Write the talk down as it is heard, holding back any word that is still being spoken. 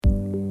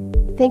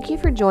Thank you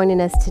for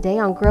joining us today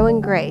on Growing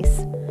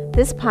Grace.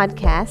 This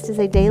podcast is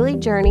a daily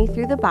journey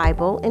through the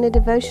Bible in a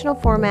devotional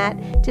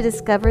format to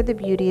discover the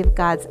beauty of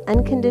God's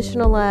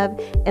unconditional love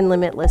and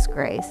limitless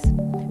grace.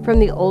 From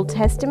the Old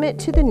Testament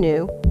to the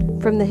New,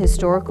 from the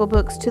historical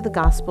books to the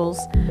Gospels,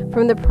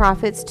 from the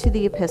prophets to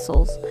the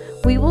epistles,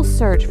 we will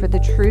search for the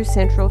true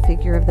central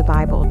figure of the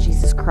Bible,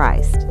 Jesus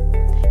Christ.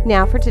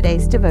 Now for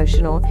today's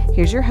devotional,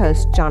 here's your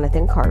host,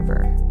 Jonathan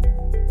Carver.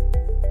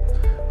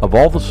 Of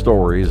all the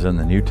stories in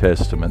the New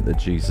Testament that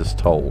Jesus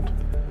told,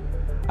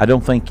 I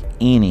don't think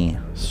any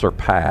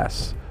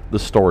surpass the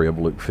story of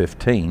Luke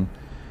 15,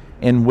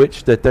 in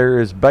which that there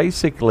is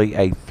basically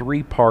a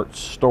three-part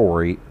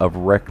story of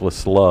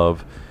reckless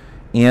love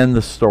in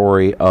the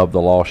story of the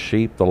lost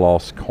sheep, the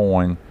lost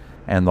coin,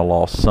 and the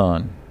lost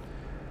son.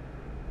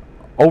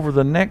 Over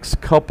the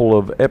next couple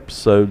of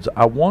episodes,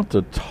 I want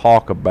to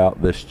talk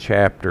about this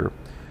chapter,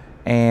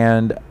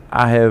 and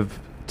I have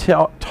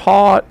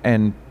taught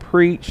and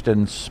preached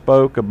and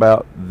spoke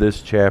about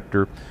this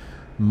chapter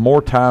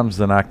more times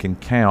than I can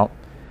count,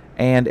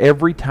 and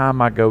every time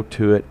I go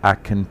to it, I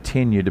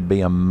continue to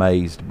be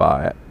amazed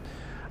by it.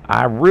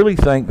 I really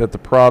think that the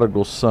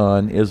prodigal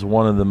son is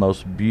one of the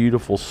most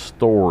beautiful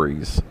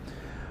stories,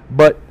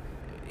 but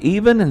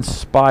even in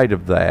spite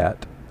of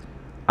that,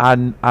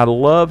 I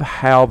love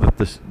how that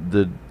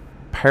the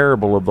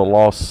parable of the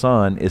lost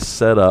son is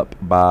set up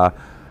by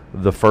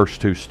the first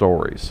two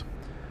stories.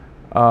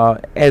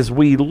 As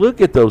we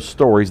look at those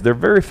stories, they're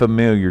very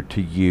familiar to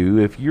you.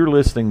 If you're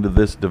listening to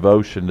this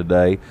devotion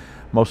today,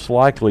 most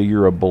likely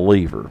you're a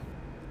believer.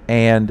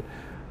 And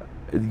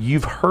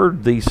you've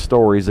heard these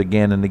stories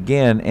again and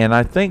again, and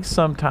I think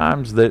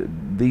sometimes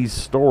that these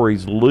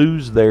stories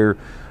lose their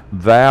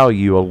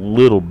value a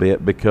little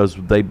bit because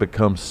they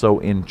become so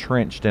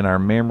entrenched in our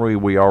memory.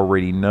 We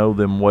already know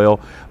them well,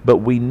 but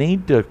we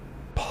need to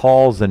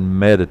pause and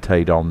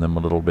meditate on them a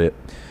little bit.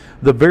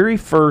 The very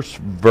first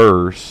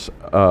verse,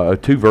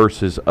 two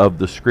verses of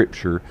the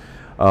scripture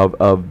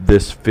of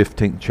this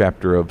 15th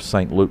chapter of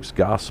St. Luke's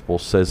Gospel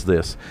says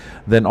this: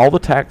 Then all the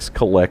tax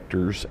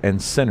collectors and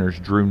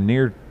sinners drew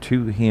near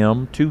to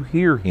him to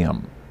hear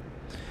him.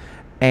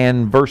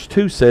 And verse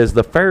 2 says,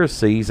 The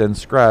Pharisees and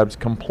scribes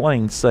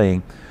complained,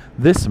 saying,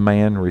 This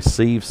man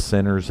receives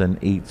sinners and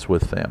eats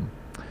with them.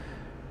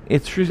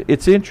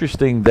 It's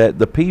interesting that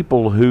the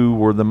people who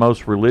were the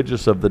most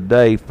religious of the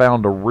day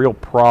found a real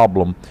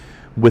problem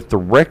with the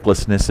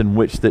recklessness in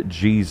which that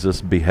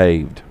Jesus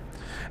behaved.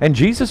 And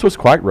Jesus was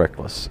quite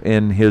reckless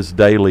in his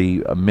daily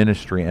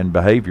ministry and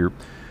behavior,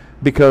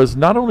 because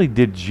not only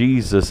did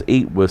Jesus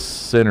eat with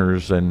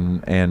sinners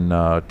and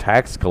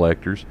tax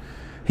collectors,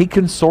 he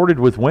consorted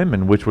with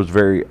women, which was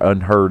very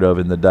unheard of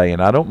in the day. And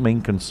I don't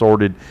mean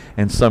consorted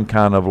in some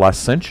kind of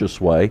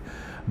licentious way,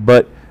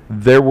 but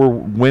there were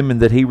women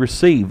that he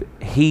received.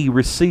 He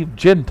received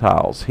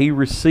Gentiles. He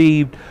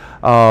received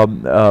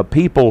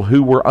people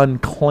who were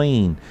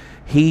unclean.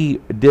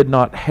 He did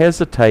not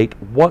hesitate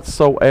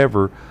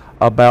whatsoever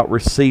about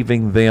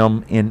receiving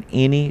them in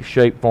any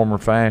shape, form, or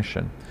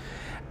fashion.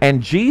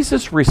 And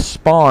Jesus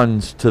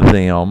responds to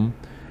them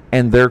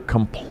and their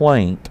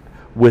complaint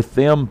with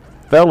them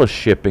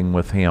fellowshipping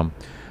with him.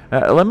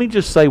 Let me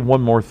just say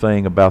one more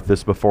thing about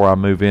this before I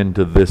move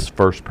into this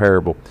first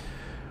parable.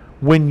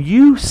 When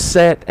you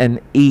sit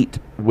and eat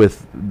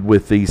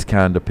with these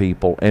kind of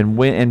people,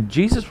 and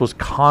Jesus was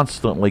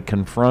constantly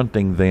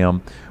confronting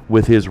them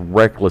with his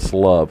reckless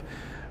love.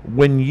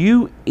 When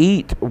you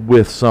eat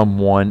with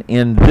someone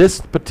in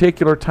this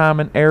particular time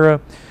and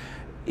era,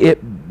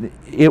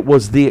 it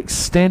was the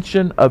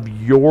extension of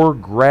your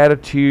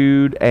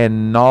gratitude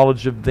and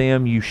knowledge of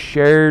them. You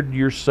shared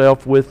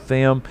yourself with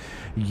them.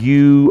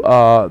 You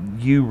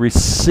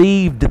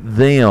received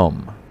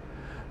them.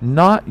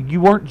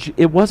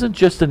 It wasn't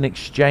just an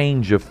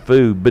exchange of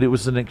food, but it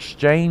was an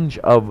exchange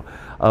of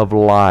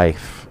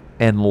life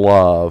and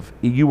love.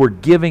 You were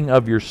giving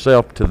of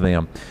yourself to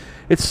them.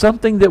 It's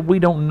something that we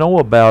don't know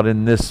about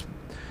in this,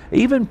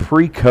 even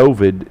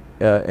pre-COVID,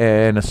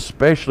 and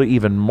especially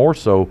even more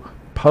so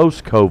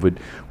post-COVID.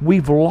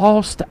 We've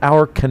lost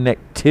our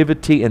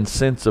connectivity and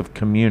sense of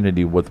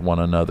community with one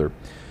another.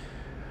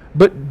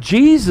 But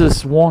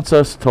Jesus wants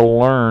us to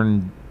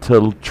learn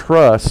to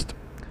trust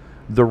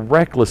the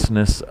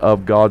recklessness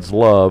of God's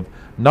love,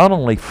 not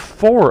only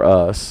for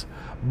us,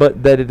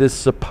 but that it is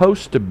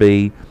supposed to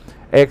be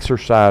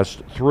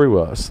exercised through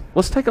us.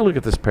 Let's take a look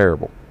at this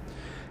parable.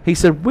 He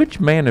said,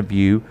 Which man of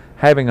you,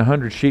 having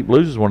 100 sheep,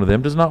 loses one of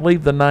them, does not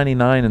leave the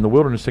 99 in the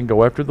wilderness and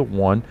go after the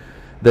one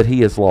that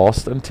he has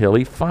lost until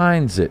he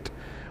finds it?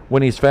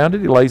 When he's found it,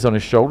 he lays on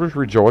his shoulders,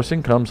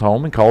 rejoicing, comes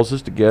home and calls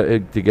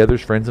together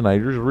his friends and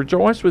neighbors,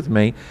 Rejoice with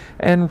me,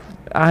 and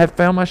I have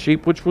found my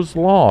sheep which was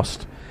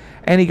lost.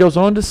 And he goes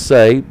on to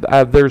say,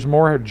 There's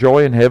more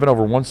joy in heaven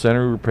over one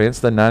sinner who repents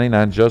than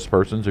 99 just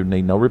persons who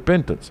need no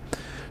repentance.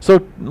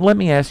 So let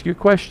me ask you a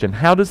question.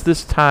 How does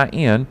this tie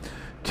in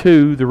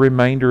to the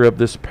remainder of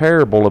this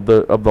parable of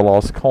the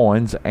lost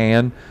coins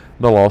and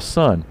the lost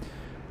son?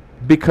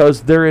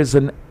 Because there is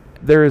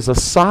a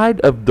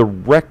side of the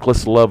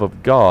reckless love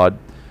of God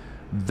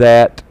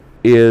that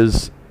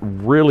is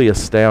really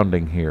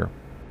astounding here.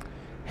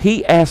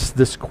 He asks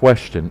this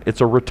question.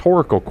 It's a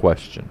rhetorical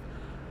question.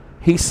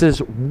 He says,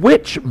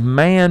 which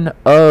man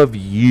of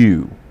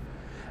you?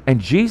 And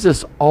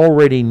Jesus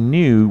already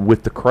knew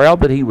with the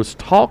crowd that he was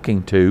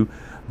talking to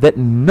that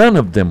none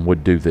of them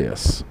would do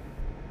this.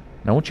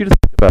 Now I want you to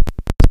think about this.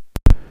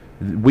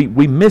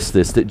 We miss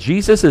this, that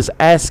Jesus is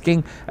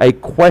asking a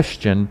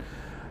question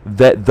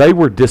that they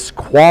were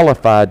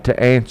disqualified to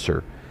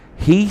answer.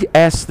 He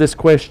asks this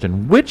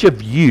question, which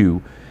of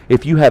you,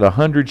 if you had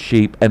 100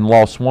 sheep and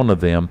lost one of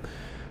them,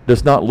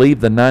 does not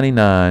leave the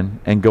 99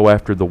 and go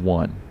after the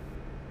one?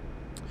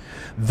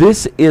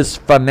 This is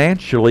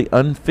financially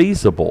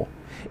unfeasible.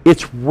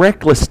 It's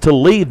reckless to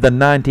leave the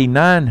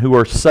 99 who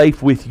are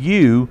safe with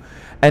you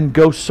and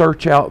go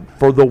search out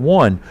for the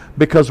one,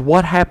 because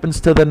what happens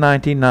to the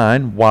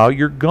 99 while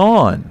you're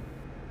gone?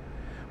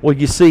 Well,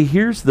 you see,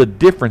 here's the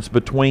difference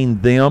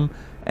between them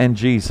and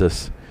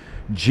Jesus.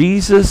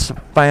 Jesus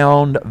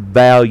found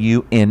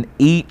value in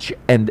each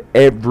and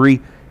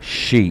every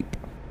sheep.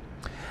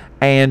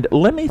 And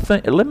let me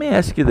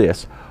ask you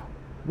this.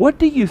 What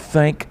do you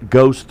think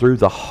goes through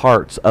the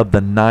hearts of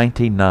the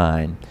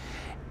 99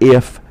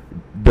 if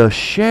the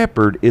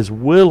shepherd is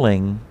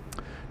willing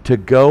to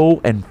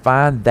go and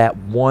find that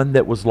one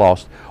that was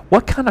lost?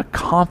 What kind of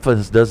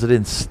confidence does it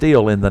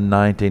instill in the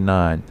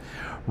 99?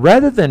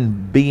 Rather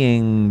than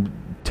being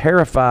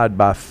terrified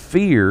by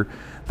fear,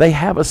 they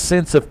have a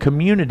sense of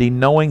community,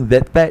 knowing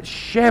that that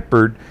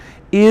shepherd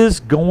is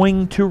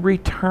going to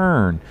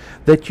return,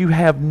 that you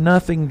have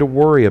nothing to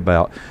worry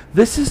about.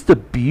 This is the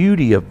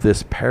beauty of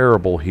this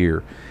parable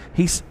here.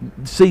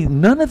 See,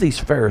 none of these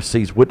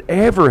Pharisees would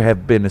ever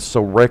have been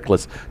so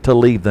reckless to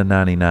leave the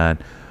 99.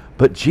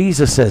 But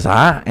Jesus says,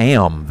 I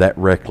am that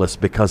reckless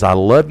because I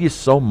love you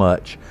so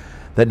much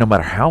that no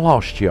matter how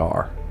lost you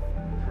are,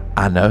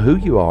 I know who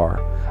you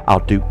are. I'll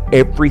do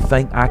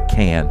everything I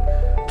can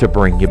to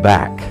bring you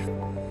back.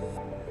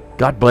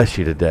 God bless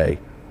you today.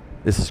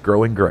 This is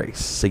Growing Grace.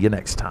 See you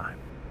next time.